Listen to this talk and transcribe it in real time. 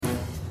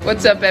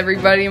What's up,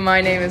 everybody?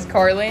 My name is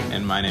Karleigh.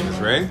 And my name is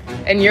Rae.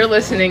 And you're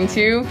listening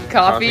to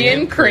Koffee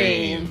and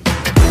Cream.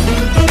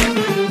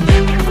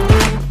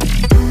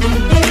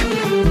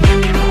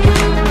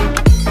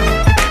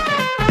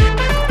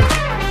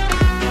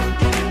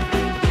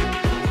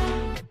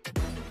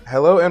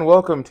 Hello and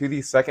welcome to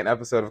the second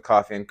episode of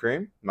Koffee and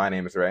Cream. My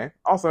name is Rae,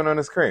 also known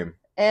as Cream.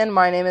 And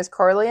my name is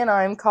Karleigh, and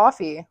I'm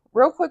Koffee.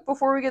 Real quick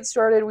before we get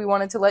started, we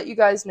wanted to let you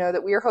guys know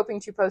that we are hoping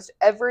to post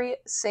every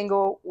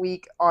single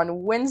week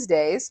on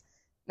Wednesdays.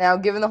 Now,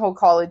 given the whole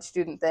college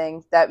student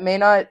thing, that may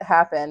not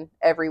happen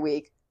every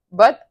week,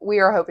 but we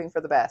are hoping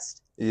for the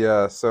best.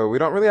 Yeah, so we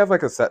don't really have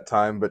like a set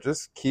time, but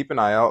just keep an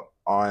eye out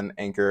on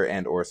Anchor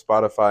and or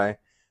Spotify,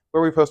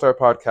 where we post our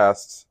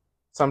podcasts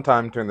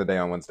sometime during the day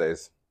on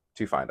Wednesdays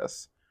to find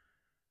us.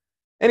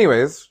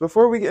 Anyways,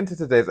 before we get into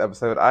today's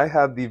episode, I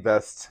had the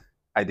best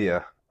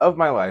idea of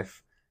my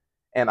life,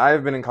 and I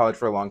have been in college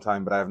for a long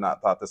time, but I have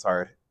not thought this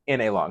hard in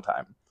a long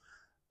time.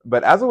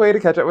 But as a way to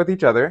catch up with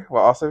each other,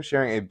 while also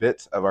sharing a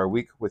bit of our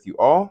week with you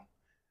all,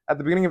 at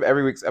the beginning of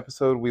every week's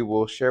episode, we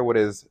will share what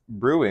is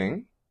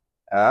brewing,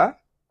 what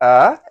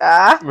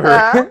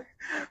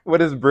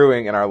is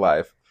brewing in our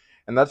life.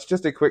 And that's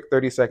just a quick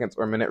 30 seconds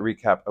or minute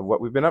recap of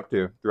what we've been up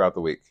to throughout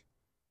the week.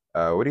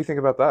 What do you think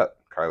about that,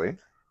 Karleigh?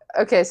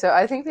 Okay, so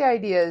I think the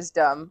idea is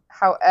dumb.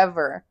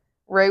 However,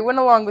 Rae went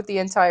along with the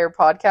entire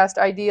podcast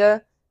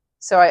idea,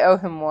 so I owe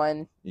him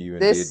one. You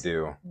indeed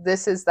do.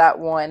 This is that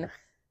one.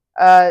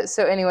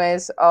 So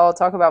anyways, I'll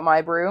talk about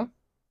my brew.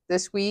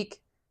 This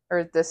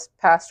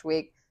past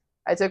week,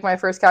 I took my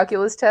first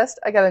calculus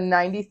test. I got a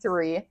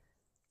 93.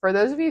 For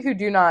those of you who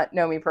do not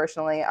know me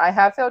personally, I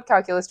have failed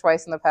calculus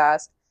twice in the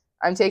past.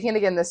 I'm taking it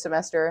again this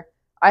semester.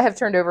 I have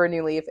turned over a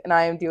new leaf, and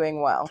I am doing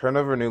well. Turn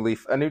over a new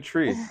leaf, a new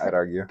tree, I'd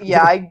argue.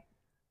 Yeah, I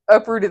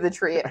uprooted the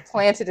tree,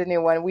 planted a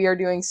new one. We are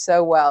doing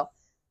so well.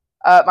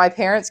 My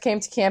parents came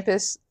to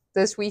campus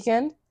this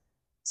weekend,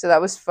 so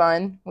that was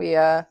fun. We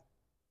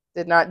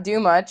did not do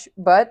much,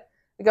 but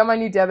I got my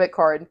new debit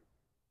card.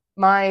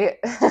 My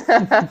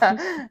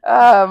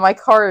my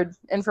card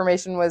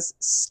information was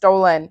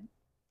stolen,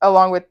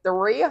 along with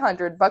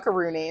 300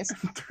 buckaroonies.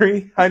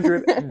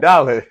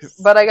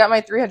 $300. But I got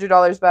my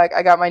 $300 back.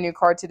 I got my new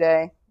card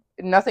today.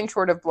 Nothing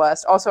short of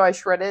blessed. Also, I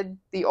shredded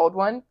the old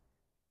one.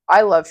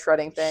 I love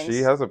shredding things.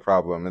 She has a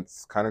problem.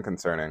 It's kind of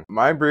concerning.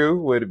 My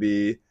brew would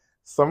be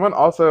someone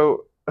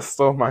also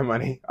stole my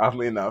money,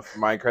 oddly enough.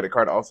 My credit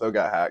card also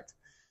got hacked.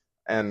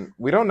 And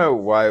we don't know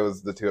why it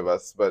was the two of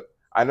us, but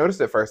I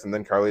noticed it first and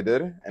then Karleigh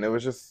did. And it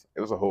was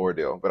a whole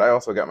ordeal. But I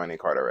also got my new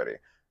card already.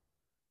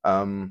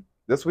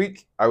 This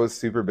week, I was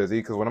super busy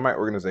because one of my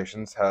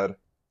organizations had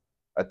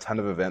a ton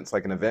of events,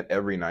 like an event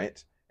every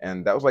night.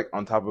 And that was like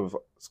on top of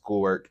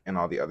schoolwork and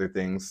all the other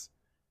things.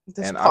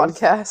 This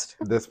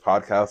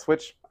podcast,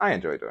 which I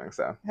enjoy doing,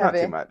 so Heavy.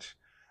 Not too much.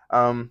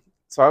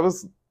 So I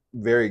was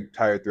very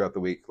tired throughout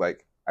the week.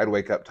 Like, I'd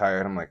wake up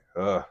tired. I'm like,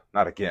 ugh,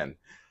 not again.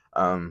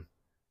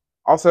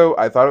 Also,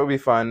 I thought it would be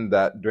fun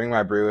that during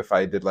my brew, if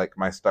I did like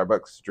my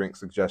Starbucks drink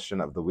suggestion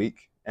of the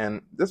week.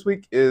 And this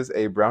week is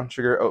a brown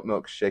sugar oat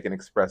milk shaken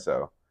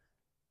espresso.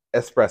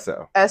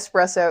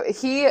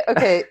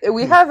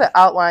 We have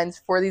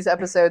outlines for these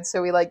episodes,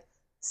 so we like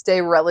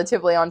stay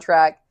relatively on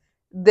track.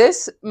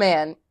 This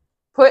man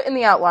put in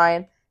the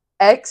outline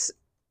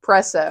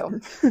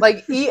espresso,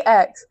 like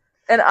EX,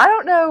 and I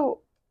don't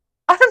know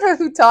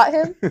who taught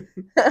him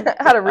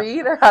how to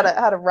read or how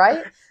to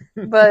write,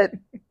 but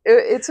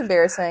it's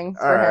embarrassing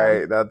for him. All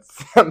right,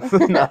 that's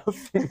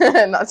enough.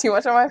 Not too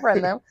much on my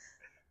friend though.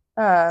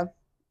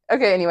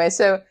 Okay, anyway,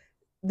 so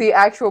the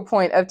actual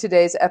point of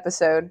today's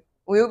episode,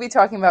 we will be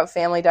talking about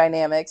family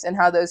dynamics and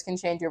how those can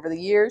change over the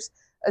years,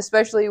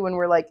 especially when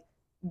we're like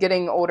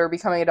getting older,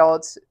 becoming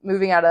adults,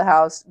 moving out of the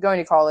house, going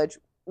to college.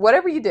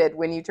 Whatever you did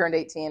when you turned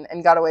 18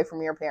 and got away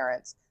from your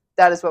parents,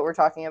 that is what we're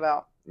talking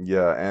about.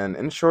 Yeah, and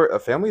in short, a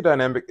family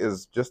dynamic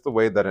is just the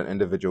way that an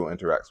individual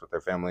interacts with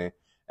their family,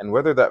 and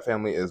whether that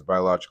family is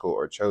biological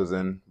or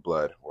chosen,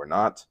 blood or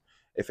not.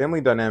 A family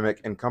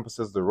dynamic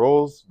encompasses the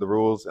roles, the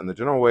rules, and the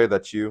general way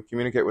that you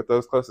communicate with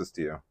those closest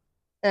to you.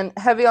 And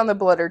heavy on the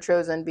blood or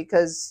chosen,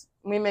 because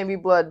we may be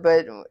blood,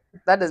 but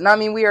that does not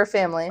mean we are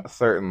family.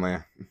 Certainly.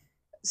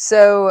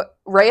 So,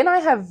 Rae and I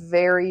have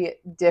very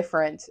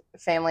different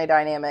family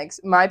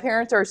dynamics. My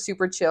parents are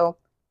super chill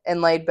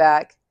and laid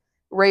back.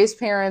 Rae's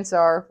parents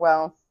are,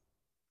 well,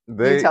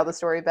 you tell the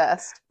story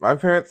best. My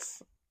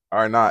parents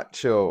are not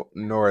chill,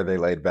 nor are they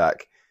laid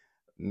back.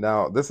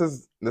 Now, this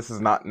is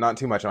not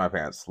too much on my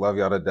parents. Love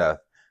y'all to death.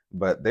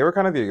 But they were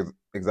kind of the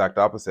exact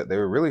opposite. They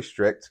were really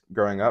strict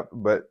growing up,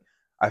 but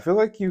I feel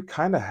like you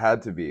kind of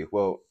had to be.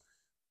 Well,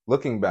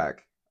 looking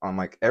back on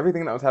like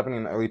everything that was happening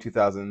in the early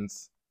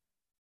 2000s,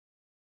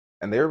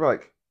 and they were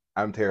like,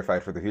 I'm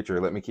terrified for the future.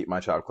 Let me keep my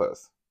child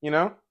close. You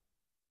know?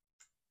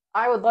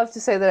 I would love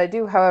to say that I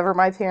do. However,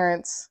 my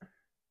parents,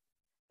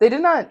 they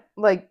did not,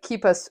 like,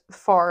 keep us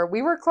far.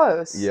 We were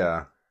close.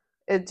 Yeah.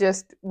 It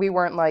just, we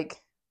weren't,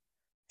 like,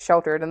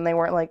 sheltered. And they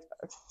weren't like,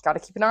 gotta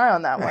keep an eye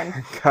on that one.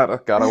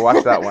 gotta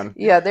watch that one.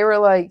 Yeah, they were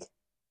like,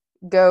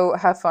 go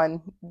have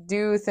fun.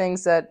 Do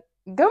things that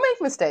go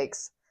make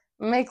mistakes.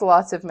 Make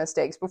lots of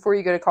mistakes before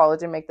you go to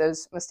college and make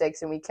those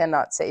mistakes, and we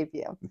cannot save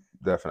you.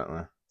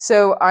 Definitely.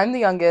 So I'm the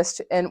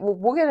youngest, and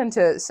we'll get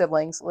into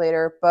siblings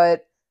later,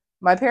 but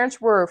my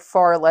parents were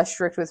far less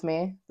strict with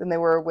me than they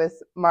were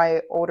with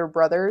my older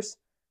brothers,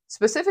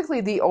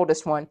 specifically the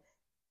oldest one.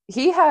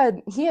 He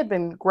had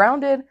been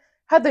grounded,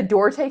 had the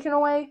door taken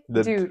away.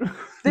 Dude,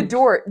 the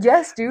door.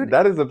 Yes, dude.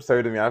 That is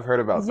absurd to me. I've heard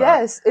about that.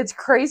 Yes, it's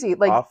crazy.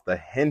 Like, off the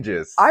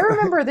hinges. I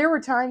remember there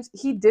were times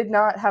he did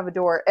not have a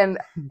door, and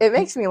it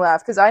makes me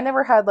laugh because I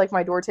never had like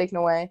my door taken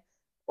away,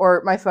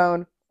 or my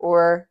phone,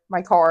 or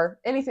my car,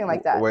 anything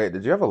like that. Wait,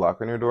 did you have a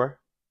lock on your door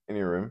in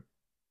your room?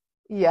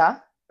 Yeah.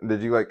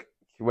 Did you like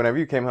whenever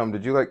you came home?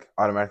 Did you like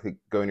automatically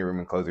go in your room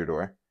and close your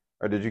door,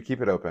 or did you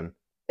keep it open?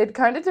 It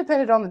kind of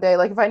depended on the day.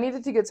 Like if I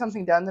needed to get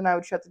something done, then I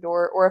would shut the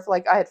door, or if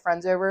like I had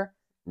friends over,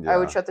 I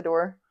would shut the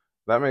door.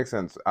 That makes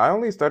sense. I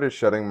only started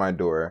shutting my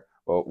door.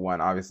 Well,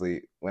 one,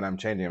 obviously, when I'm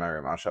changing in my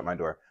room, I'll shut my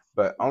door.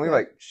 But only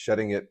like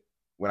shutting it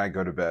when I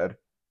go to bed,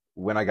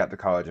 when I got to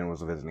college and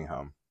was visiting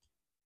home.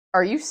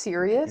 Are you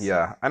serious?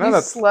 Yeah. I know you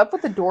that's slept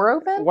with the door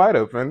open? Wide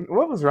open.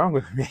 What was wrong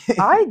with me?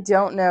 I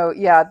don't know.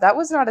 Yeah, that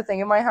was not a thing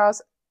in my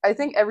house. I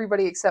think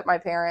everybody except my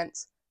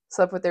parents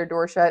slept with their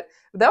door shut.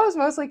 But that was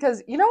mostly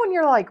because, you know when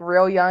you're like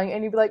real young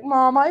and you'd be like,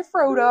 Mom, I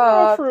throwed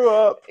up. I threw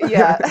up.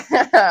 Yeah.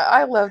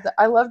 I love that.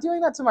 I love doing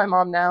that to my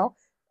mom now.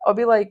 I'll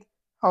be like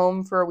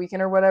home for a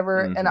weekend or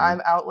whatever, and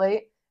I'm out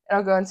late. And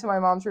I'll go into my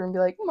mom's room and be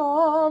like,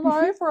 Mom,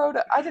 I throwed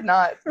up. I did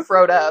not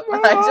throw up.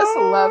 I just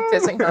love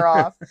pissing her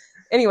off.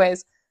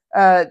 Anyways,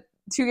 to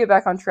get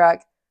back on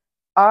track,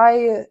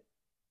 I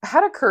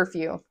had a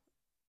curfew.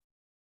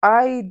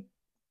 I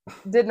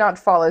did not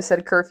follow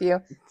said curfew.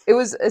 It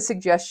was a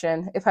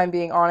suggestion, if I'm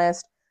being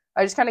honest.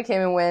 I just kind of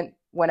came and went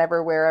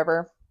whenever,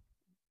 wherever.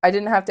 I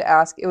didn't have to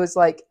ask. It was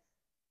like,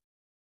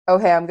 oh,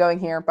 hey, I'm going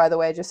here, by the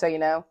way, just so you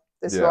know.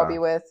 This is who I'll be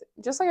with.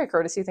 Just like a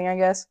courtesy thing, I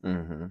guess.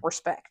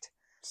 Respect.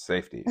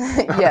 Safety.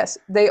 Yes.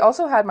 They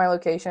also had my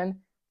location.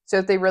 So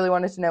if they really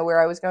wanted to know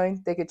where I was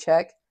going, they could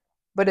check.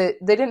 But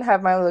they didn't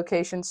have my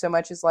location so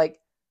much as like,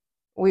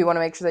 we want to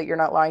make sure that you're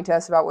not lying to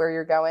us about where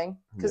you're going.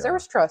 Because there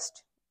was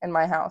trust in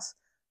my house.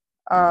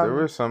 There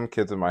were some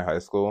kids in my high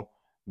school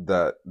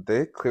that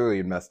they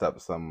clearly messed up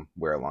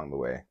somewhere along the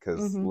way.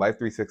 Because Life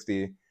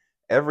 360,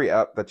 every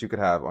app that you could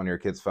have on your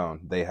kid's phone,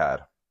 they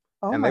had.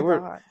 Oh and my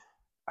God.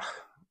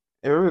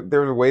 There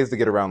were ways to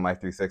get around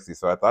Life 360,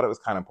 so I thought it was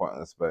kind of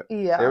pointless. But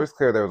it was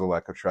clear there was a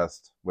lack of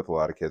trust with a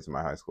lot of kids in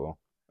my high school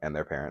and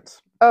their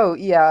parents. Oh,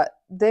 yeah.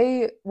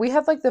 We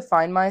had like the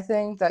Find My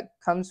thing that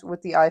comes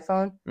with the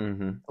iPhone.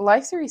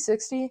 Life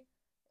 360,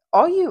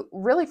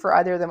 really for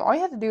either of them, all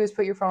you had to do is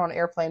put your phone on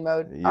airplane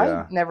mode. Yeah.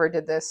 I never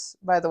did this,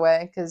 by the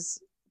way,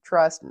 because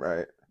trust.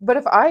 Right. But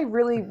if I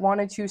really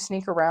wanted to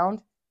sneak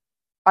around,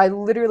 I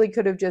literally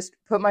could have just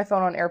put my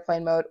phone on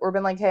airplane mode or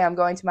been like, hey, I'm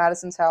going to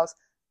Madison's house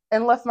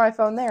and left my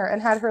phone there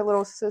and had her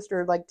little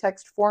sister like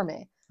text for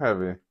me. Have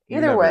you?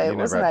 Either way, it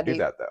wasn't that deep.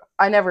 That, though.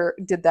 I never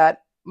did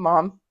that,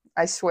 Mom.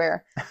 I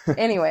swear.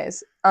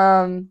 Anyways,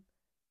 I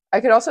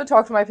could also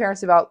talk to my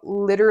parents about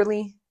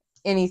literally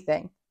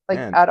anything, like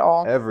at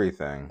all.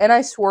 Everything. And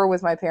I swore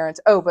with my parents,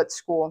 oh, but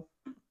school.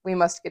 We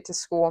must get to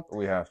school.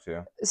 We have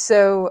to.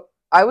 So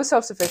I was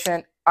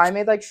self-sufficient. I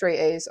made like straight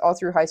A's all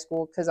through high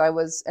school because I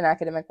was an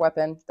academic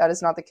weapon. That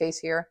is not the case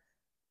here.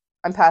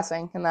 I'm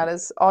passing, and that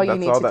is all you need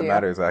to do. That's all that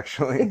matters,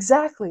 actually.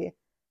 Exactly.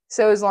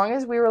 So as long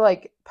as we were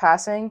like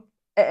passing,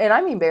 and I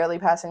mean barely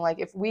passing, like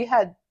if we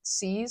had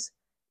C's,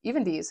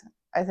 even D's,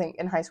 I think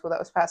in high school that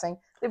was passing,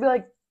 they'd be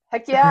like,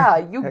 heck yeah,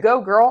 you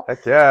go, girl.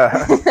 Heck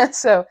yeah.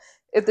 So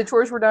if the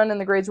chores were done and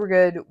the grades were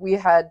good, we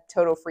had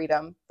total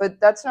freedom. But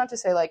that's not to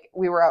say like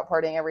we were out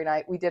partying every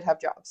night. We did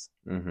have jobs.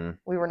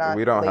 We were not.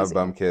 We don't lazy. have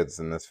bum kids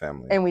in this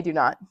family. And we do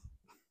not.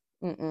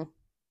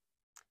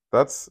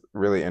 That's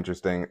really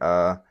interesting.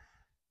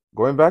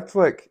 Going back to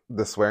like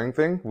the swearing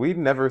thing, we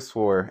never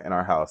swore in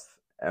our house.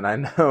 And I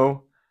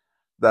know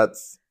that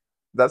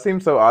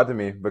seems so odd to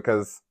me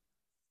because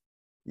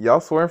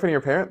y'all swore in front of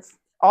your parents?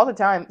 All the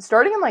time.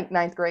 Starting in like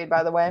 9th grade,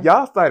 by the way.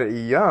 Y'all started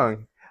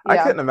young. Yeah. I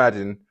couldn't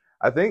imagine.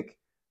 I think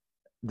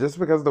just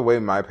because of the way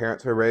my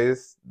parents were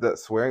raised, that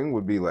swearing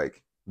would be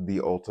like the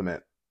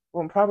ultimate,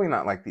 well, probably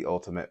not like the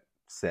ultimate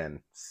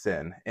sin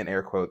in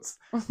air quotes,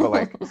 but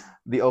like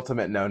the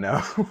ultimate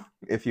no,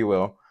 if you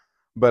will.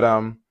 But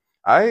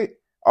I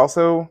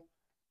also,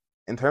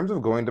 in terms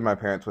of going to my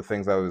parents with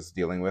things I was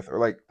dealing with or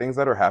like things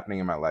that are happening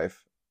in my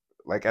life,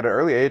 like at an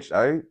early age,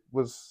 I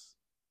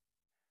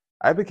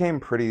became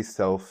pretty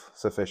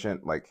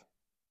self-sufficient, like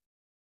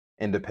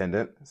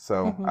independent.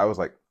 So I was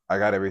like, I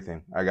got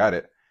everything. I got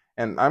it.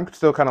 And I'm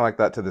still kind of like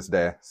that to this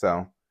day.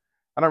 So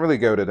I don't really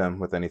go to them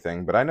with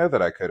anything, but I know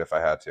that I could if I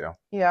had to.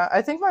 Yeah,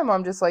 I think my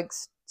mom just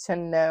likes to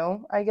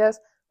know, I guess.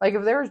 Like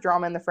if there was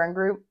drama in the friend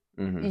group,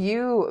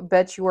 you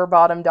bet your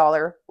bottom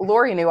dollar.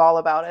 Lori knew all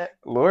about it.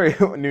 Lori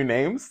knew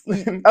names?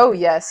 Oh,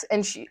 yes.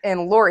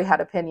 And Lori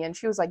had opinion.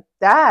 She was like,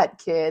 that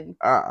kid.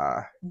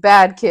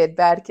 Bad kid.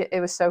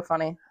 It was so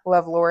funny.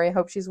 Love Lori.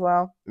 Hope she's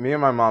well. Me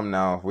and my mom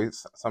now,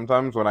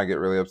 sometimes when I get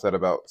really upset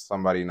about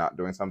somebody not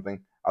doing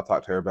something, I'll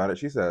talk to her about it.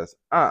 She says,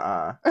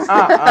 and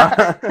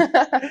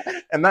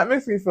that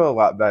makes me feel a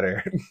lot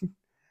better.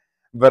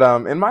 But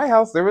in my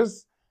house,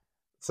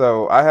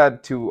 so I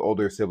had two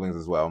older siblings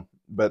as well,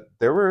 but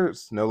there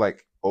was no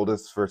like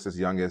oldest versus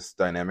youngest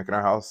dynamic in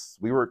our house.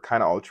 We were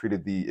kind of all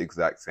treated the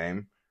exact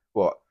same.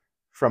 Well,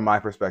 from my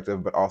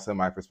perspective, but also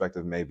my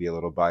perspective may be a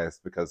little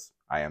biased because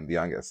I am the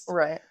youngest.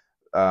 Right.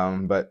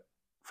 But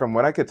from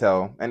what I could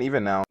tell, and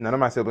even now, none of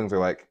my siblings are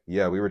like,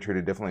 yeah, we were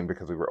treated differently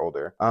because we were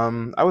older.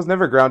 I was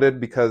never grounded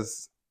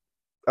because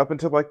up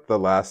until like the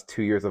last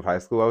 2 years of high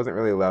school, I wasn't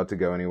really allowed to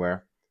go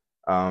anywhere.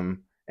 And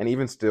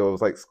even still, it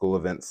was like school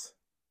events,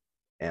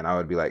 and I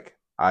would be like,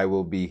 I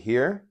will be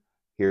here.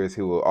 Here's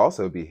who will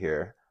also be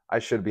here. I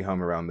should be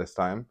home around this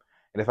time.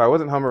 And if I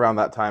wasn't home around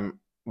that time,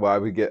 well, I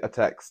would get a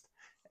text.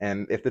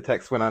 And if the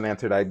text went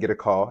unanswered, I'd get a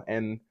call.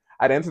 And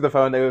I'd answer the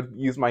phone. They would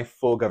use my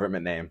full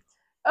government name.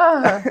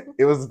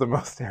 It was the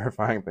most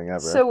terrifying thing ever.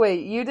 So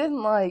wait, you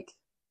didn't like...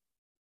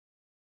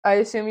 I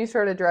assume you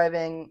started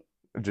driving...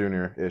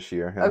 Junior-ish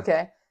year. Yeah.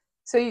 Okay.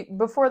 So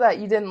before that,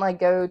 you didn't like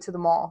go to the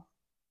mall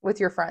with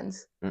your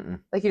friends? Mm-mm.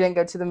 Like you didn't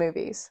go to the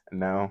movies?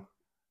 No.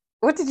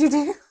 What did you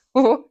do?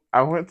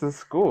 I went to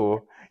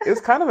school. It was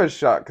kind of a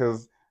shock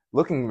because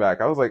looking back,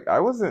 I was like, I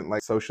wasn't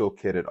like a social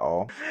kid at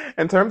all.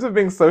 In terms of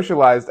being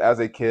socialized as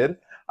a kid,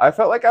 I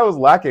felt like I was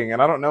lacking,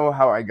 and I don't know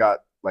how I got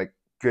like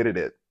good at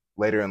it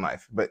later in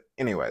life. But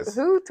anyways.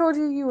 Who told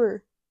you you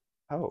were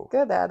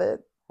good at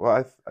it?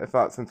 Well, I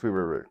thought since we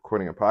were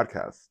recording a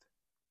podcast.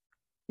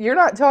 You're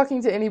not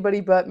talking to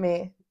anybody but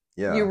me.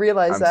 Yeah. You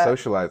realize that. I'm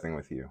socializing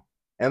with you.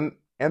 And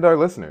our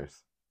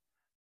listeners.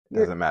 It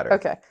doesn't matter.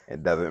 Okay.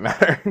 It doesn't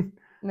matter.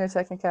 No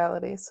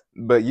technicalities.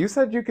 But you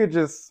said you could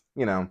just,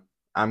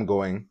 I'm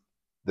going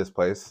this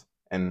place.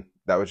 And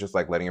that was just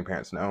like letting your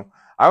parents know.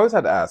 I always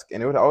had to ask.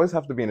 And it would always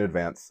have to be in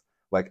advance,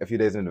 like a few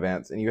days in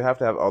advance. And you have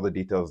to have all the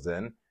details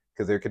in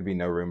because there could be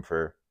no room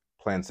for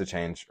plans to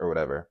change or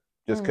whatever.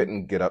 Just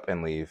couldn't get up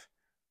and leave.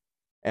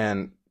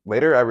 And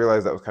later I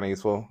realized that was kind of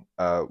useful.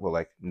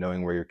 Like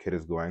knowing where your kid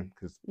is going.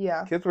 Because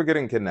kids were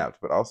getting kidnapped.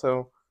 But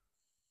also,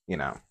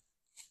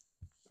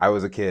 I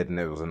was a kid and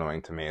it was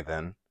annoying to me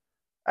then.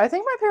 I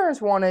think my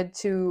parents wanted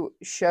to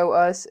show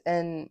us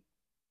in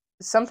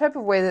some type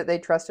of way that they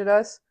trusted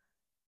us.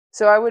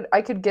 So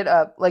I could get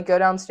up, like go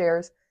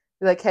downstairs,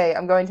 be like, hey,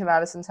 I'm going to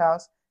Madison's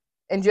house.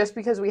 And just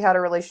because we had a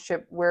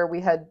relationship where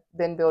we had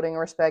been building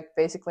respect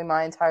basically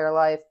my entire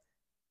life,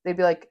 they'd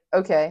be like,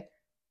 okay.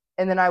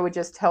 And then I would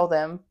just tell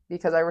them,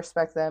 because I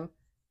respect them,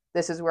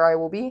 this is where I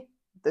will be.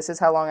 This is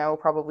how long I will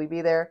probably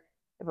be there.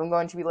 If I'm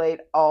going to be late,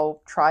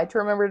 I'll try to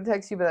remember to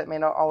text you, but that may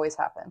not always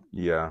happen.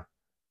 Yeah.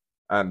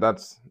 And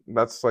that's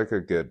like a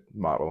good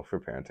model for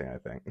parenting, I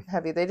think.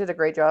 Heavy. They did a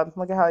great job.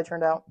 Look at how it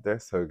turned out. They're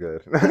so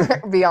good.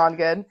 Beyond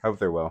good. Hope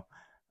they're well.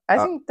 I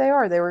think they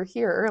are. They were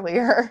here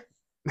earlier.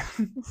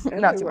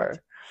 Not too much.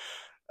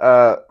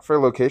 For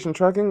location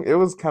tracking, it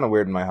was kind of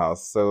weird in my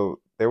house.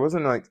 So there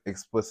wasn't like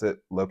explicit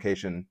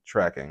location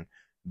tracking.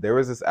 There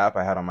was this app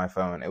I had on my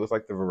phone. It was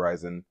like the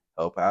Verizon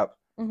Help app.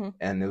 Mm-hmm.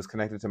 And it was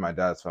connected to my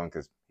dad's phone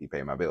because he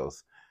paid my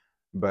bills.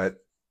 But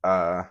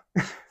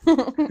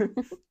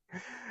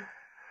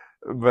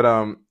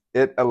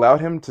it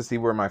allowed him to see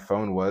where my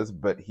phone was,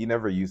 but he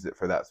never used it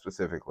for that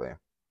specifically.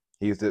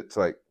 He used it to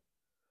like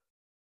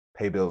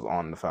pay bills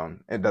on the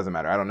phone. It doesn't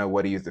matter. I don't know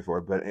what he used it for,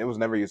 but it was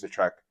never used to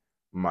track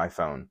my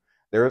phone.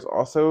 There is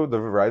also the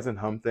Verizon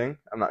Home thing.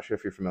 I'm not sure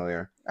if you're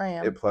familiar. I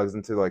am. It plugs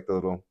into like the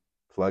little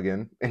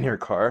plug-in in your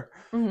car,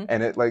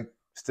 and it like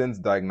sends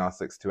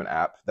diagnostics to an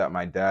app that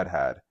my dad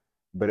had,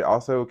 but it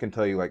also can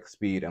tell you like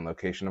speed and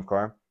location of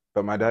car.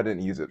 But my dad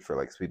didn't use it for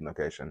like speed and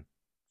location,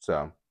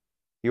 so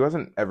he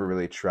wasn't ever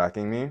really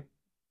tracking me.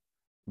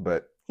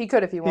 But he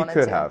could if he wanted to.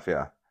 He could have,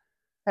 yeah.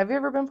 Have you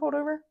ever been pulled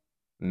over?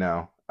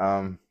 No.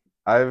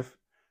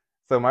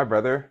 So my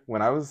brother,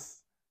 when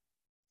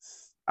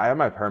I had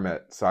my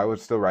permit, so I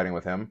was still riding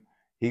with him.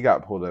 He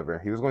got pulled over.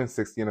 He was going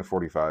 60 and a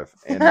 45.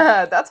 And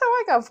that's how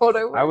I got pulled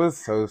over. I was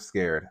so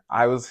scared.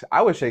 I was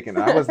shaking.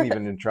 I wasn't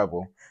even in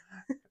trouble.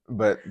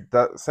 But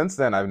since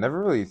then, I've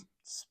never really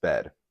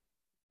sped.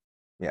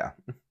 Yeah.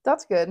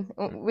 That's good.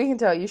 We can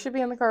tell. You should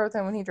be in the car with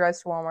him when he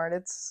drives to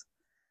Walmart.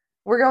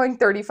 We're going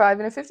 35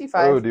 and a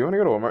 55. Oh, do you want to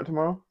go to Walmart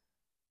tomorrow?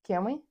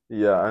 Can we?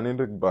 Yeah, I need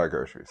to buy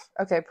groceries.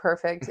 Okay,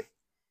 perfect.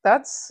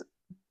 That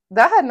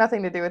had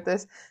nothing to do with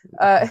this.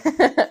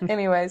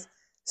 Anyways,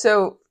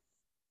 so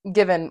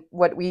given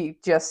what we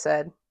just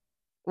said,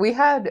 we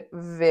had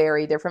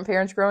very different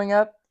parents growing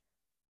up,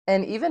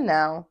 and even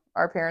now,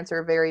 our parents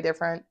are very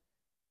different.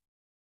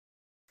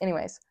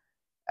 Anyways,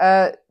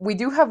 we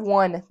do have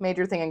one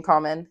major thing in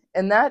common,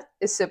 and that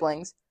is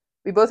siblings.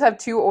 We both have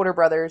two older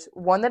brothers,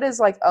 one that is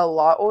like a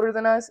lot older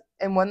than us,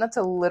 and one that's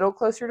a little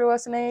closer to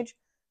us in age.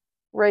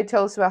 Rae,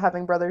 tell us about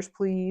having brothers,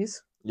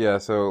 please. Yeah,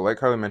 so like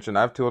Karleigh mentioned,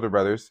 I have two older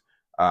brothers.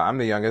 I'm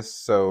the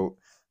youngest, so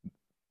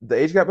the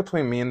age gap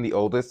between me and the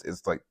oldest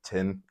is like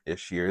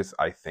 10-ish years,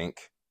 I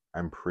think.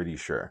 I'm pretty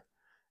sure.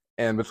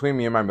 And between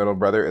me and my middle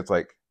brother, it's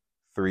like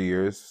 3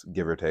 years,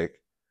 give or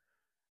take.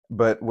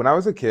 But when I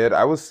was a kid,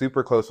 I was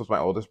super close with my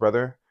oldest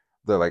brother,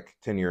 the like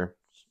 10-year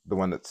the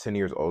one that's 10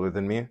 years older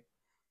than me.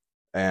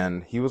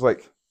 And he was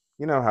like,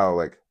 you know how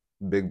like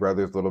big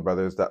brothers, little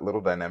brothers, that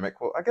little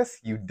dynamic. Well, I guess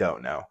you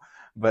don't know.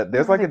 But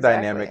there's Not like a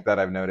exactly. dynamic that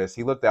I've noticed.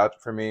 He looked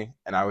out for me,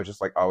 and I was just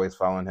like always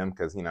following him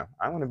because,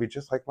 I want to be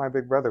just like my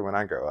big brother when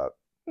I grow up.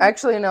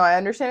 Actually, no, I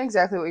understand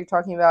exactly what you're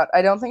talking about.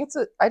 I don't think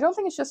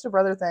it's just a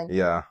brother thing.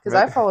 Yeah. Because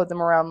I followed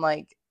them around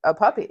like a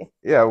puppy.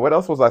 Yeah, what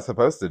else was I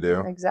supposed to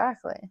do?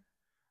 Exactly.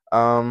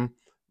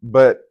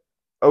 But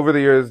over the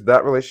years,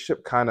 that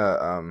relationship kind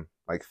of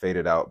like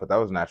faded out, but that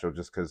was natural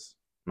just because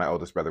my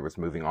oldest brother was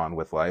moving on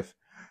with life.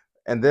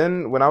 And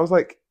then when I was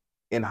like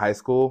in high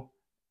school,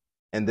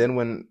 and then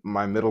when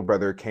my middle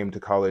brother came to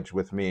college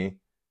with me,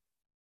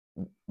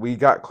 we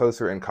got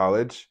closer in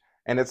college,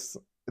 and it's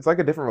like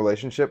a different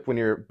relationship when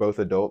you're both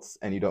adults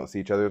and you don't see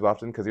each other as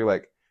often because you're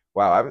like,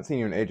 wow, I haven't seen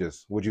you in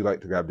ages. Would you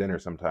like to grab dinner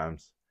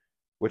sometimes?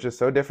 Which is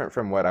so different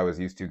from what I was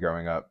used to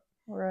growing up.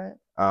 Right.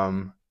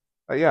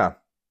 But yeah,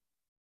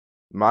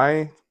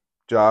 my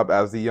job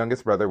as the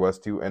youngest brother was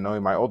to annoy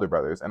my older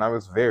brothers, and I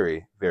was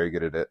very, very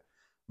good at it.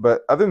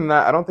 But other than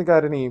that, I don't think I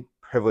had any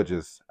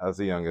privileges as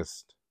the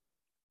youngest.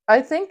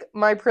 I think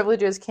my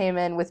privileges came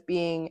in with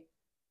being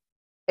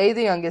A,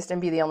 the youngest, and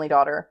B, the only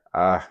daughter.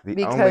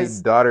 The only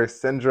daughter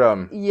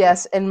syndrome.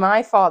 Yes, and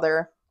my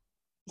father,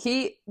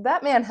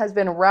 that man has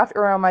been wrapped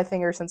around my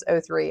finger since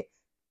 2003,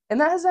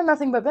 and that has done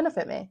nothing but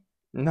benefit me.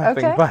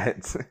 Nothing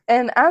but.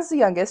 And as the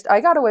youngest,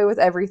 I got away with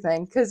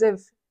everything, because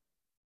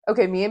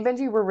me and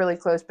Benji were really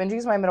close.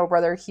 Benji's my middle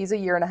brother. He's a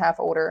year and a half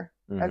older.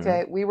 Mm-hmm.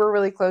 Okay, we were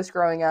really close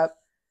growing up,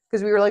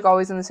 because we were like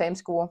always in the same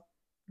school,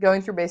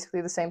 going through basically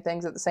the same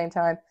things at the same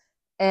time.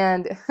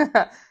 And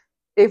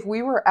if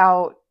we were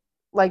out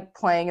like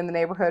playing in the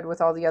neighborhood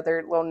with all the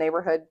other little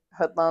neighborhood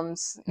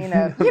hoodlums, you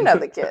know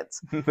the kids.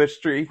 The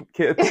street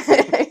kids.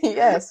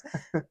 Yes.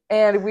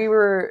 And we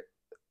were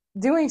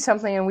doing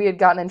something and we had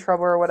gotten in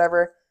trouble or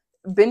whatever,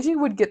 Benji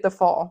would get the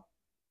fall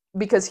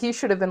because he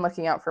should have been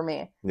looking out for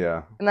me.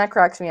 Yeah. And that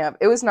cracks me up.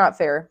 It was not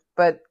fair,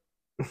 but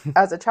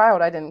as a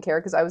child, I didn't care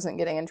because I wasn't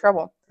getting in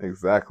trouble.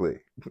 Exactly.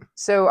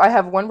 So I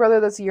have one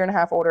brother that's a year and a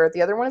half older.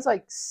 The other one is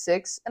like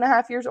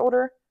 6.5 years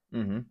older.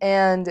 Mm-hmm.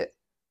 And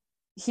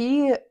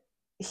he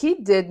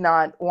did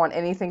not want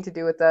anything to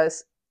do with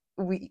us.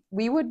 We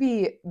would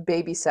be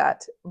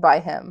babysat by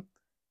him,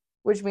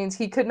 which means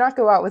he could not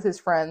go out with his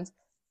friends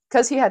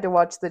because he had to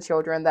watch the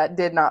children that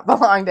did not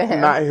belong to him.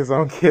 Not his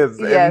own kids.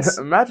 Yes.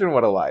 And imagine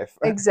what a life.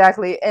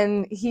 Exactly.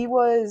 And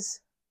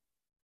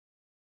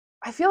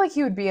I feel like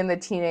he would be in the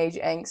teenage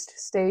angst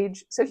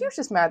stage. So he was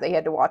just mad that he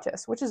had to watch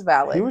us, which is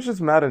valid. He was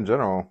just mad in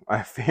general,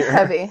 I fear.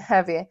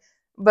 Heavy.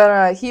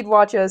 But he'd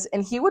watch us,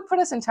 and he would put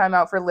us in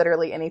timeout for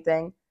literally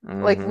anything.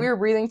 Mm-hmm. Like, we were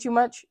breathing too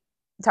much,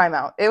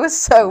 timeout. It was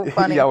so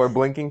funny. Yeah, we're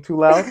blinking too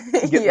loud.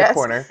 Get in the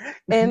corner.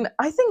 And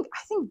I think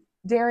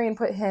Darian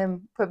put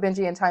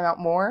Benji in timeout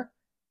more.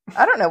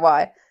 I don't know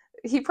why.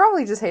 He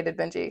probably just hated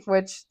Benji,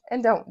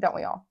 and don't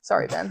we all?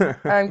 Sorry, Ben.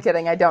 I'm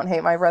kidding. I don't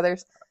hate my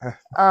brothers.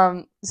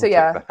 So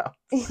yeah,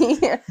 he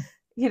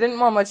didn't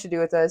want much to do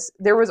with us.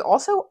 There was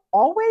also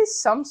always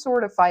some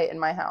sort of fight in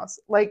my house,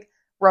 like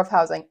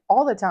roughhousing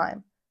all the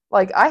time.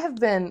 Like, I have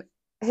been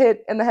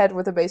hit in the head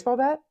with a baseball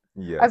bat.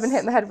 Yes. I've been hit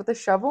in the head with a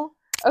shovel.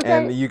 Okay.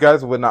 And you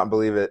guys would not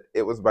believe it.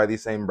 It was by the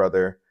same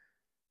brother.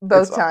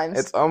 Both times.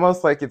 It's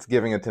almost like it's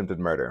giving attempted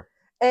murder.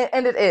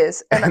 And it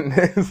is. And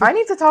I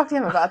need to talk to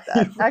him about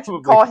that.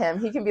 Actually, call him.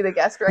 He can be the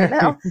guest right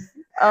now.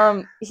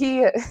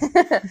 He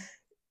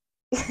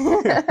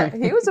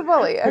was a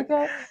bully,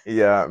 okay?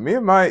 Yeah, me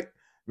and my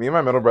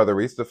middle brother,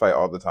 we used to fight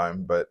all the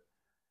time, but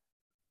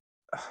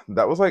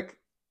that was like,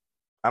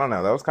 I don't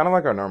know, that was kind of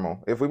like our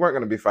normal. If we weren't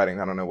going to be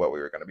fighting, I don't know what we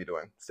were going to be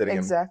doing.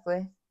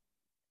 Exactly.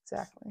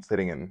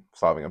 Sitting and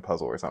solving a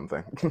puzzle or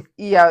something.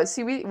 Yeah,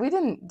 see, we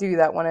didn't do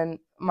that one in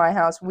my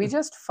house. We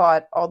just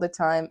fought all the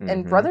time. Mm-hmm.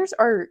 And brothers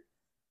are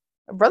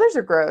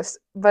gross,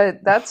 but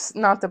that's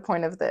not the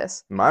point of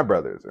this. My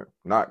brothers are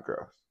not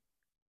gross.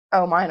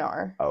 Oh, mine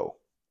are. Oh.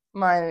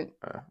 Mine.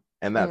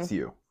 And that's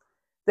you.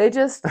 They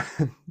just...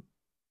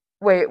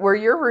 Wait, were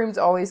your rooms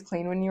always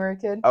clean when you were a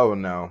kid? Oh,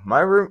 no.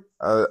 My room,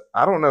 I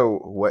don't know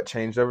what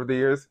changed over the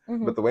years,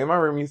 mm-hmm. but the way my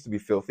room used to be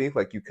filthy,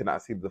 like you could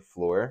not see the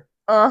floor.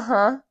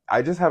 Uh-huh.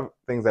 I just have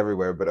things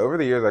everywhere, but over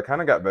the years, I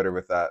kind of got better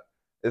with that.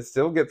 It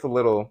still gets a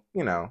little,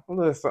 a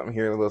little something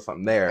here, a little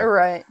something there.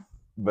 Right.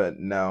 But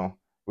no,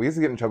 we used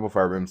to get in trouble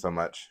for our room so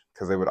much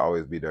because they would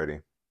always be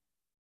dirty.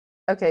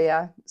 Okay,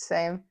 yeah,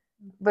 same.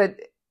 But,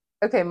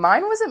 okay,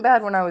 mine wasn't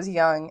bad when I was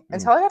young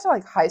until I got to,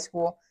 like, high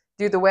school.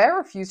 Dude, the way I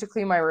refused to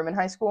clean my room in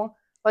high school,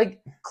 like,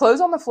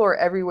 clothes on the floor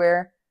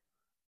everywhere.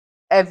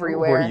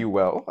 Were you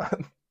well?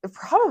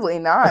 Probably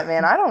not,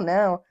 man. I don't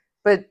know.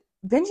 But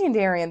Benji and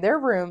Darian, their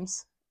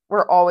rooms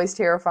were always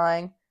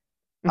terrifying.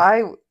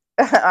 I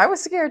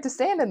was scared to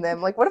stand in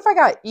them. Like, what if I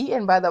got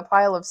eaten by the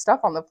pile of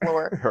stuff on the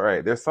floor?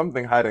 Right. There's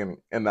something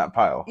hiding in that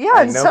pile. Yeah,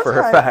 I know for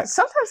a fact.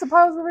 Sometimes the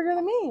piles were bigger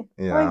than me.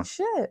 Yeah. Like,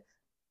 shit.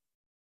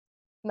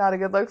 Not a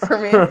good look for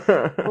me.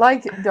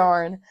 Like,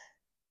 darn.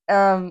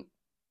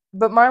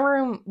 But my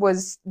room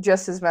was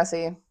just as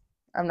messy.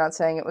 I'm not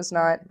saying it was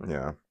not.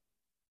 Yeah.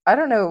 I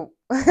don't know.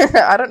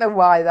 I don't know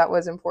why that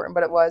was important,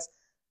 but it was.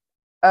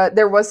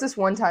 There was this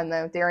one time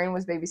though, Darian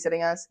was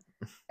babysitting us,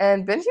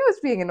 and Benji was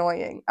being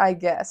annoying. I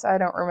guess I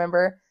don't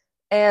remember.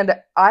 And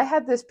I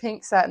had this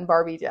pink satin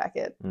Barbie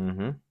jacket,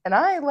 Mm-hmm. and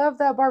I love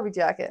that Barbie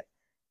jacket.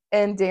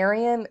 And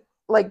Darian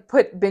like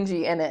put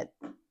Benji in it,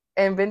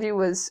 and Benji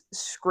was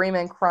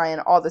screaming, crying,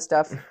 all the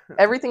stuff.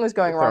 Everything was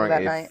going wrong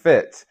that night.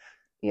 Fit.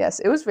 Yes,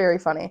 it was very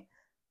funny.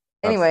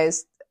 That's-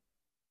 Anyways,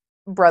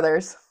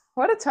 brothers,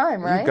 what a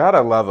time, right? You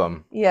gotta love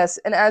them. Yes,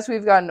 and as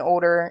we've gotten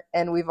older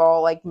and we've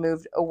all like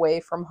moved away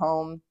from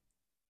home,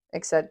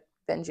 except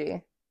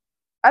Benji,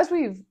 as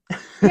we've,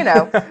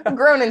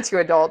 grown into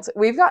adults,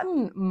 we've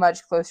gotten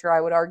much closer,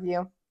 I would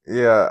argue.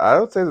 Yeah, I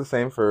would say the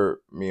same for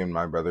me and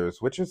my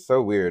brothers, which is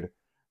so weird.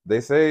 They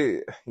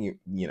say,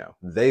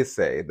 they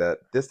say that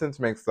distance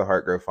makes the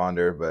heart grow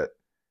fonder, but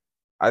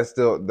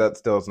that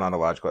still is not a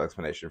logical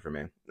explanation for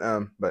me.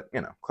 But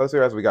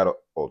closer as we got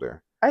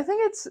older. I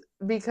think it's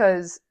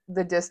because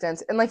the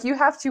distance, and like you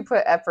have to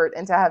put effort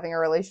into having a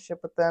relationship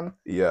with them.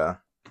 Yeah,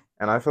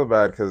 and I feel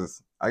bad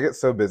because I get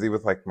so busy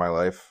with like my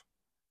life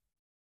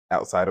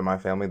outside of my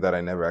family that I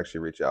never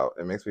actually reach out.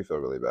 It makes me feel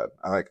really bad.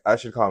 I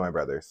should call my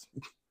brothers,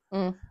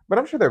 but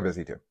I'm sure they're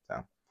busy too.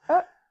 So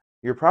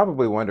you're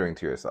probably wondering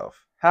to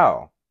yourself,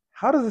 how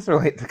does this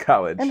relate to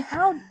college? And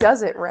how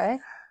does it, Rae?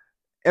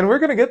 And we're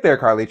gonna get there,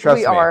 Karleigh. Trust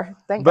me. We are.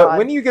 Thank God. But But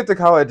when you get to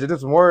college, it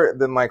is more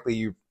than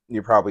likely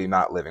you're probably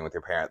not living with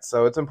your parents.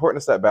 So it's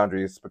important to set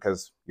boundaries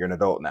because you're an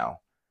adult now.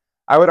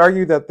 I would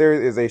argue that there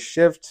is a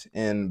shift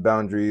in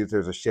boundaries.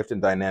 There's a shift in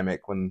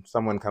dynamic when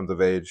someone comes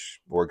of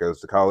age or goes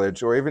to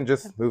college or even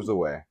just moves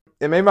away.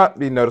 It may not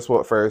be noticeable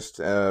at first,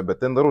 but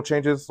then little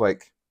changes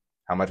like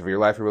how much of your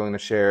life you're willing to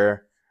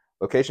share,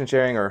 location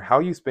sharing, or how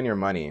you spend your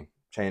money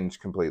change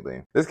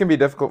completely. This can be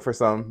difficult for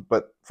some,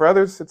 but for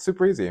others, it's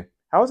super easy.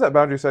 How was that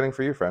boundary setting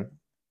for you, friend?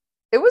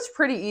 It was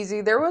pretty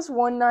easy. There was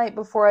one night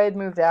before I had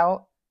moved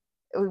out,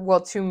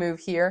 to move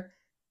here,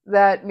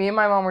 that me and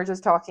my mom were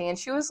just talking, and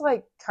she was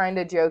like kind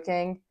of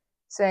joking,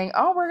 saying,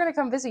 "Oh, we're gonna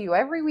come visit you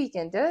every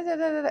weekend."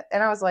 And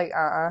I was like,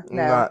 no,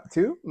 Not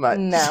too much.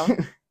 No.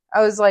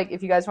 I was like,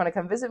 if you guys want to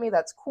come visit me,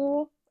 that's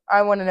cool.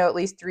 I want to know at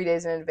least 3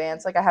 days in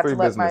advance. Like I have to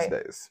let business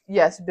days.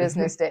 Yes,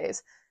 business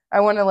days. I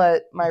want to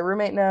let my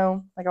roommate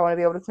know. Like I want to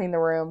be able to clean the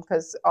room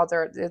because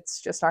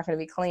it's just not going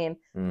to be clean.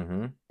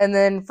 Mm-hmm. And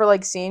then for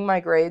like seeing my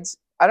grades,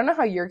 I don't know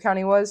how your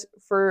county was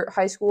for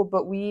high school,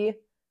 but we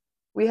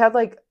had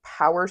like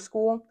power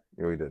school.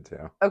 Yeah, we did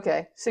too.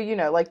 Okay, so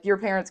like your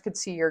parents could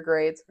see your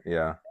grades.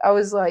 Yeah. I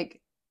was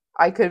like,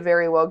 I could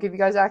very well give you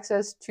guys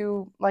access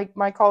to like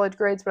my college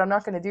grades, but I'm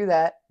not going to do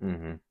that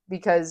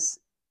because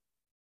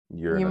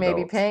you may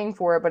be paying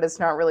for it, but it's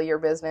not really your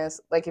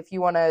business. Like if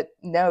you want to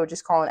know,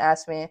 just call and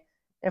ask me.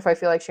 If I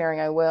feel like sharing,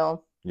 I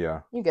will.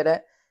 Yeah. You get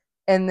it.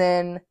 And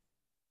then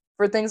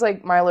for things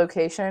like my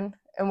location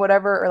and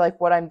whatever, or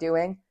like what I'm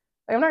doing,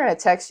 like I'm not going to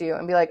text you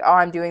and be like, oh,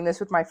 I'm doing this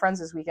with my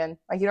friends this weekend.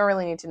 Like you don't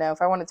really need to know.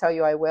 If I want to tell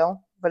you, I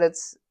will. But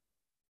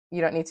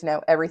you don't need to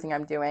know everything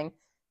I'm doing.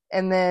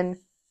 And then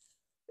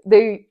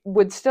they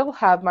would still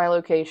have my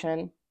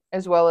location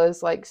as well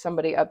as like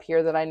somebody up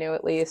here that I knew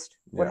at least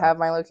would have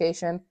my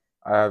location.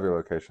 I have your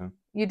location.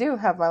 You do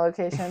have my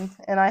location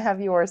and I have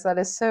yours. That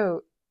is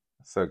so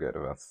good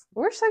of us.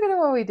 We're so good at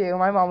what we do.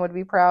 My mom would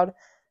be proud.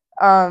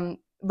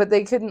 But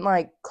they couldn't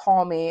like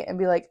call me and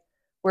be like,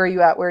 where are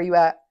you at? Where are you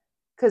at?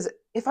 Because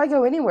if I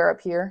go anywhere up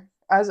here,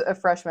 as a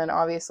freshman,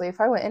 obviously, if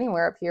I went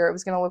anywhere up here, it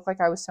was going to look like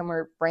I was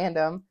somewhere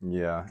random.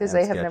 Yeah. Because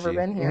they have never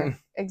been here.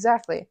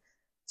 Exactly.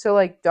 So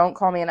like, don't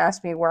call me and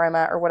ask me where I'm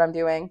at or what I'm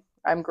doing.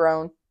 I'm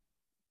grown.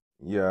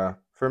 Yeah.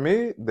 For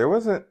me, there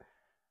wasn't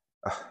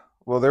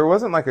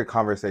like a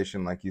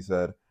conversation like you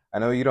said. I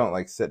know you don't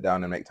like sit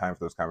down and make time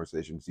for those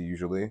conversations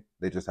usually.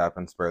 They just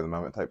happen spur of the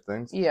moment type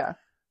things. Yeah.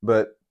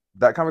 But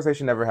that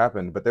conversation never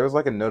happened. But there was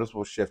like a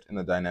noticeable shift in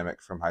the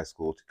dynamic from high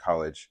school to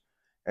college.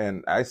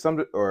 And I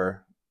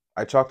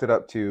chalked it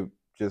up to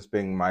just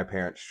being my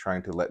parents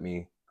trying to let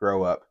me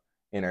grow up,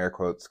 in air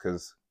quotes,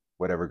 because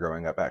whatever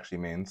growing up actually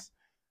means.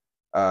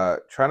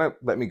 Trying to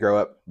let me grow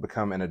up,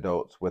 become an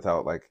adult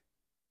without like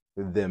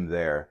them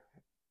there.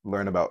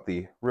 Learn about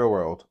the real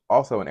world,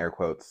 also in air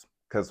quotes,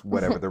 because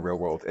whatever the real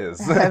world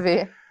is.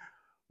 Heavy.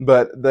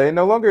 But they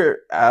no longer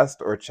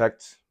asked or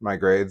checked my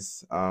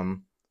grades.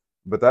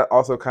 But that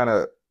also kind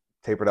of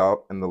tapered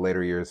out in the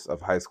later years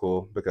of high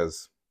school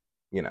because,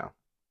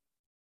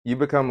 you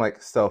become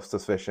like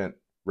self-sufficient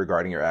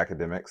regarding your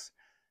academics.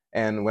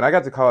 And when I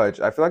got to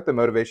college, I feel like the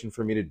motivation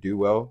for me to do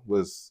well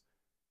was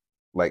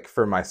like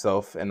for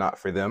myself and not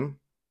for them.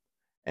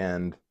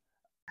 And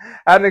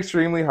I had an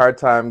extremely hard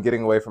time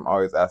getting away from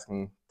always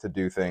asking to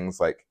do things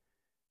like,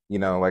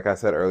 like I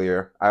said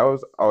earlier, I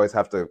always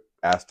have to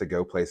ask to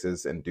go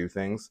places and do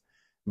things.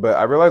 But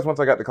I realized once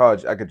I got to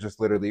college, I could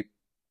just literally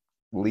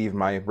leave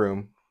my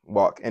room,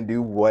 walk, and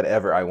do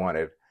whatever I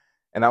wanted.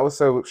 And that was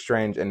so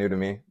strange and new to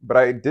me. But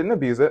I didn't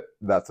abuse it.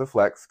 That's a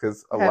flex,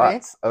 because a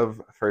lot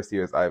of first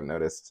years I've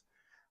noticed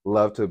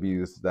love to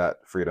abuse that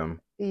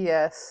freedom.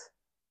 Yes.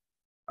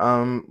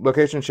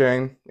 Location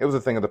sharing, it was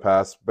a thing of the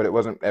past, but it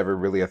wasn't ever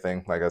really a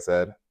thing, like I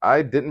said.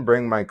 I didn't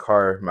bring my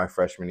car my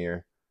freshman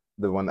year,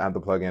 the one that had the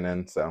plug-in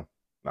in, so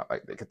not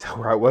like they could tell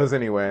where I was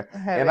anyway.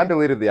 And I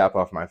deleted the app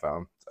off my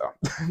phone, so.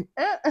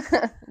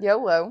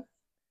 YOLO.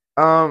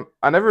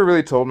 I never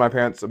really told my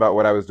parents about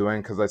what I was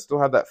doing because I still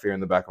had that fear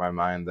in the back of my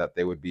mind that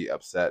they would be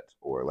upset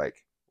or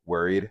like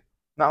worried.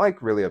 Not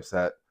like really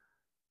upset.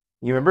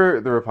 You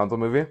remember the Rapunzel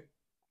movie?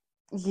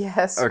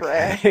 Yes,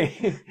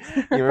 Okay.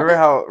 You remember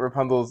how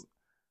Rapunzel's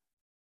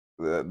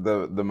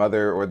the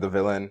mother or the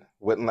villain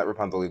wouldn't let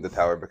Rapunzel leave the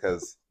tower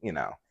because,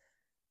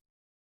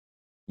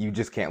 you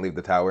just can't leave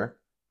the tower.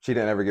 She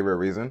didn't ever give her a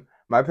reason.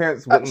 My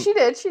parents wouldn't. She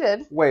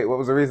did. Wait, what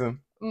was the reason?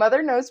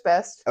 Mother knows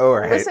best. Oh,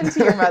 right. Listen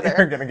to your mother.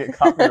 You're gonna get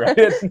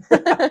copyrighted.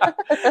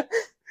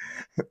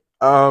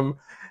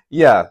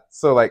 Yeah.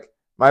 So like,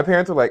 my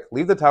parents were like,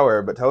 "Leave the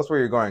tower, but tell us where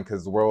you're going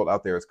because the world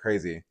out there is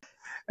crazy."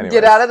 Anyways,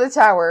 get out of the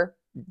tower.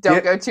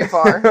 Don't go too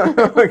far.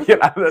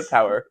 Get out of the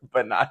tower,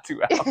 but not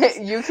too out.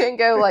 You can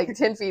go like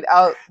 10 feet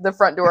out the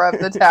front door of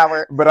the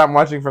tower. But I'm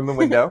watching from the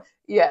window.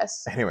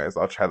 Yes. Anyways,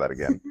 I'll try that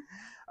again.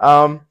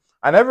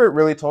 I never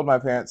really told my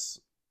parents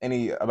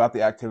any about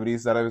the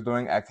activities that I was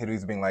doing.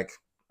 Activities being like,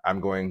 I'm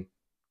going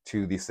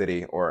to the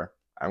city, or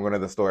I'm going to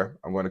the store.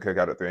 I'm going to cook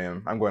out at 3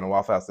 a.m. I'm going to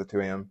Waffle House at 2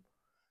 a.m.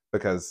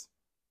 Because,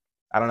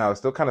 I don't know, I was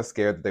still kind of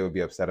scared that they would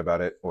be upset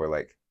about it or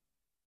like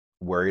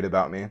worried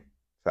about me.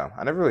 So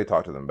I never really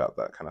talked to them about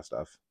that kind of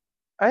stuff.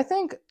 I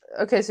think,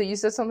 okay, so you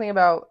said something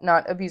about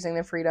not abusing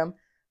their freedom.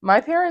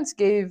 My parents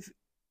gave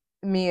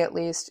me, at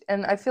least,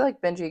 and I feel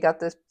like Benji got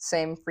the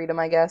same freedom,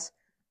 I guess,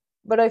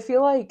 but I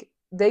feel like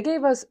they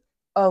gave us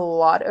a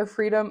lot of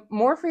freedom,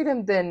 more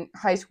freedom than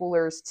high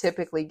schoolers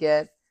typically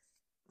get,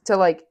 to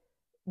like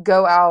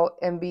go out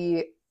and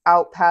be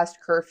out past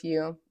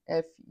curfew,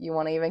 if you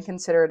want to even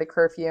consider it a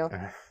curfew,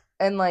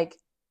 and like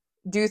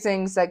do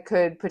things that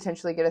could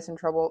potentially get us in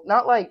trouble.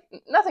 Not like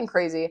nothing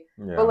crazy,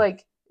 but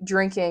like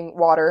drinking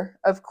water,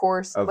 of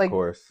course. Of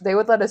course. They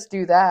would let us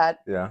do that.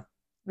 Yeah.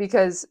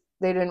 Because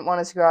they didn't want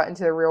us to go out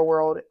into the real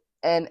world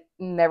and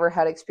never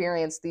had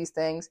experienced these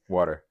things.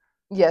 Water.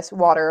 Yes,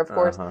 water, of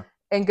course.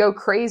 And go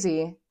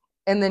crazy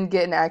and then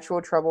get in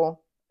actual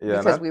trouble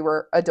because we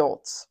were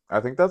adults.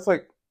 I think that's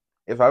like,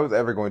 if I was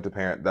ever going to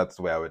parent, that's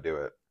the way I would do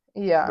it.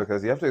 Yeah.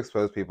 Because you have to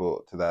expose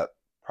people to that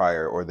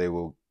prior or they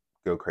will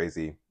go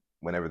crazy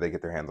whenever they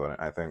get their hands on it,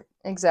 I think.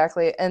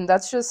 Exactly. And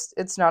that's just,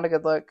 it's not a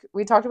good look.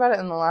 We talked about it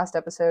in the last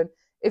episode.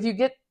 If you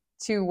get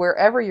to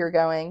wherever you're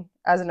going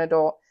as an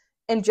adult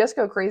and just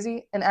go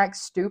crazy and act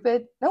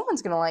stupid, no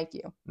one's going to like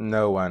you.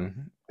 No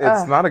one.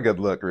 It's not a good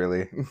look,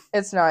 really.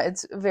 It's not.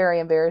 It's very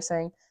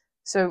embarrassing.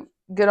 So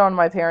good on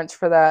my parents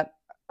for that.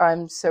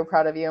 I'm so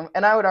proud of you.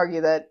 And I would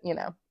argue that,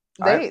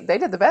 they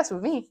did the best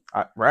with me.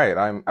 Right.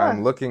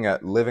 I'm looking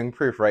at living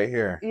proof right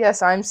here.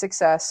 Yes, I'm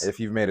success.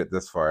 If you've made it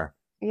this far.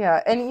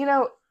 Yeah. And,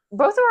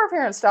 both of our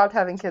parents stopped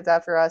having kids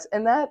after us,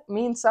 and that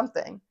means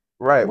something.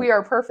 Right. We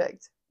are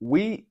perfect.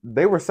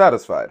 They were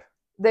satisfied.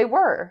 They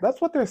were.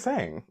 That's what they're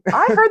saying.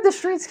 I heard the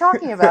streets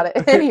talking about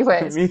it.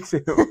 Anyways. Me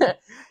too.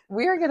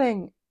 We are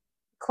getting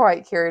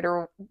quite carried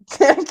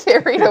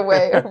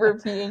away over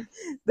being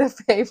the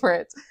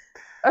favorites.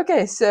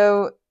 Okay,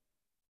 so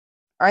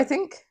I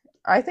think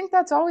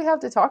that's all we have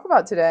to talk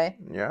about today.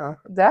 Yeah.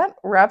 That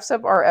wraps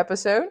up our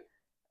episode.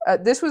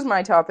 This was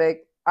my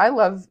topic. I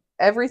love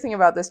everything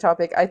about this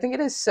topic. I think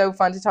it is so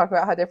fun to talk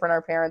about how different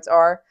our parents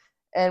are,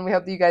 and we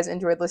hope that you guys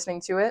enjoyed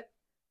listening to it.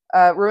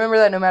 Remember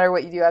that no matter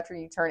what you do after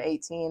you turn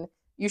 18,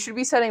 you should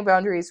be setting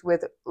boundaries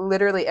with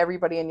literally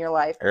everybody in your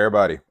life.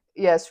 Everybody.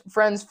 Yes,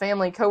 friends,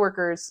 family,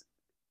 coworkers,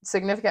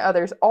 significant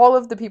others, all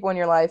of the people in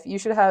your life. You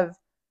should have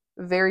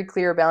very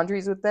clear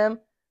boundaries with them.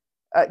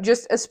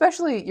 Just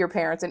especially your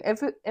parents, and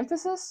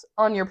emphasis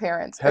on your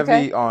parents.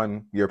 Heavy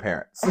on your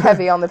parents.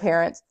 Heavy on the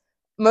parents.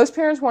 Most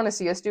parents want to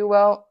see us do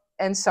well.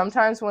 And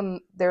sometimes when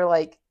they're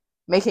like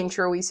making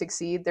sure we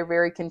succeed, they're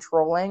very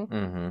controlling.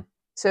 Mm-hmm.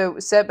 So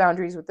set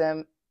boundaries with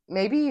them.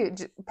 Maybe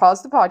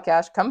pause the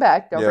podcast, come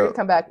back. Don't forget to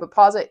come back, but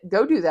pause it,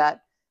 go do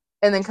that,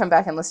 and then come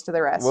back and listen to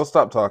the rest. We'll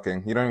stop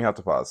talking. You don't even have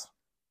to pause.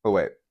 But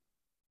wait,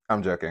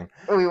 I'm joking.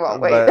 We won't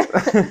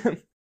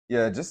wait.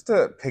 Yeah, just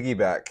to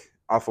piggyback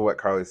off of what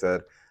Karleigh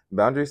said,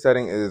 boundary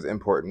setting is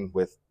important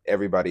with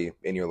everybody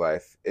in your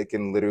life. It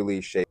can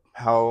literally shape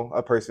how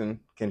a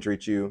person can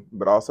treat you,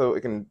 but also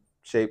it can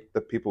shape the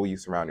people you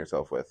surround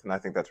yourself with, and I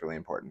think that's really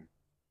important.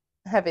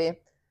 Heavy.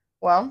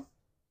 Well,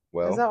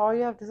 is that all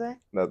you have to say?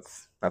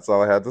 That's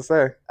all I had to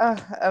say.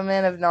 A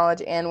man of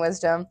knowledge and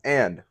wisdom.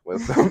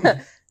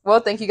 Well,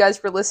 thank you guys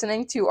for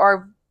listening to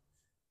our.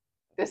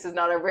 This is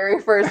not our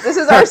very first. This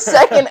is our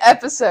second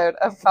episode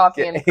of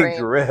Coffee and Cream.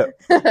 Grip.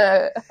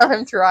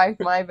 I'm trying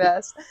my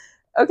best.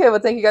 Okay, well,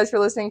 thank you guys for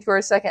listening to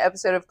our second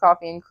episode of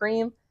Coffee and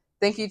Cream.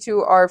 Thank you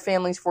to our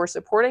families for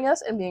supporting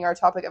us and being our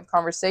topic of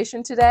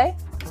conversation today.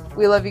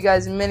 We love you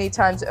guys many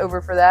times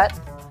over for that.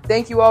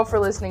 Thank you all for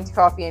listening to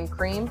Coffee and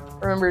Cream.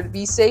 Remember to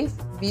be safe,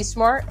 be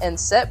smart, and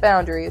set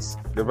boundaries.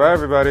 Goodbye,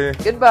 everybody.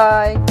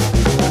 Goodbye.